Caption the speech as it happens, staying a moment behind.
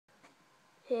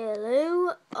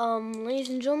Hello, ladies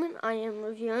and gentlemen, I am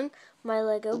reviewing my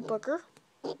Lego Booker.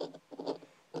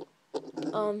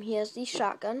 He has the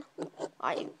shotgun.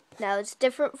 Now it's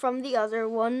different from the other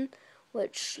one,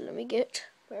 which, let me get,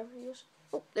 wherever he is.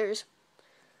 Oh, there's,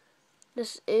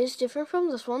 this is different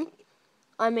from this one.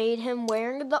 I made him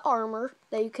wearing the armor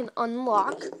that you can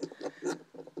unlock.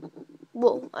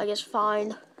 Whoa, I guess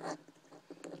find.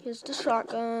 Here's the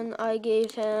shotgun. I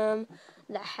gave him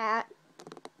the hat.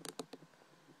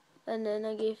 And then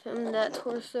I gave him that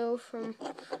torso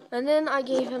and then I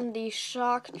gave him the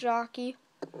shock jockey.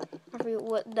 I forget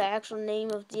what the actual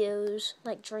name of those,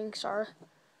 like, drinks are.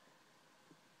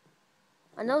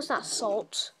 I know it's not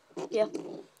salt. Yeah.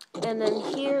 And then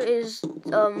here is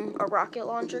a rocket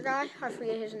launcher guy. I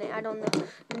forget his name. I don't know.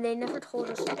 And they never told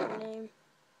us their name.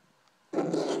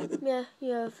 Yeah,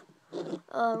 you have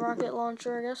a rocket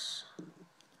launcher, I guess.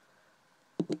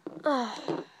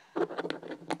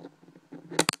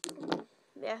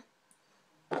 Yeah.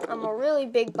 I'm a really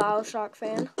big BioShock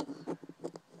fan.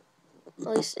 At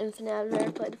least Infinite. I've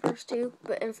never played the first two,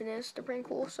 but Infinite is still pretty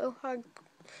cool, so I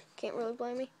can't really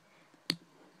blame me.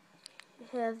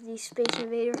 You have the Space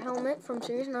Invader helmet from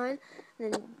Series 9,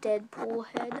 and then Deadpool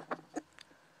head.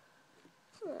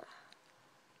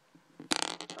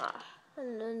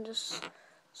 And then just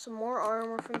some more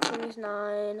armor from Series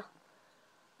 9.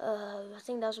 I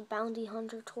think that was a Bounty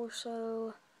Hunter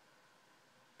torso.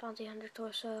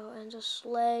 And just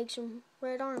legs and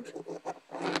red arms.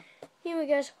 Anyway,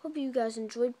 guys, hope you guys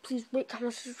enjoyed. Please rate,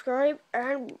 comment, subscribe,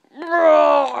 and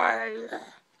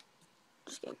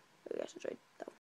just kidding. Hope you guys enjoyed.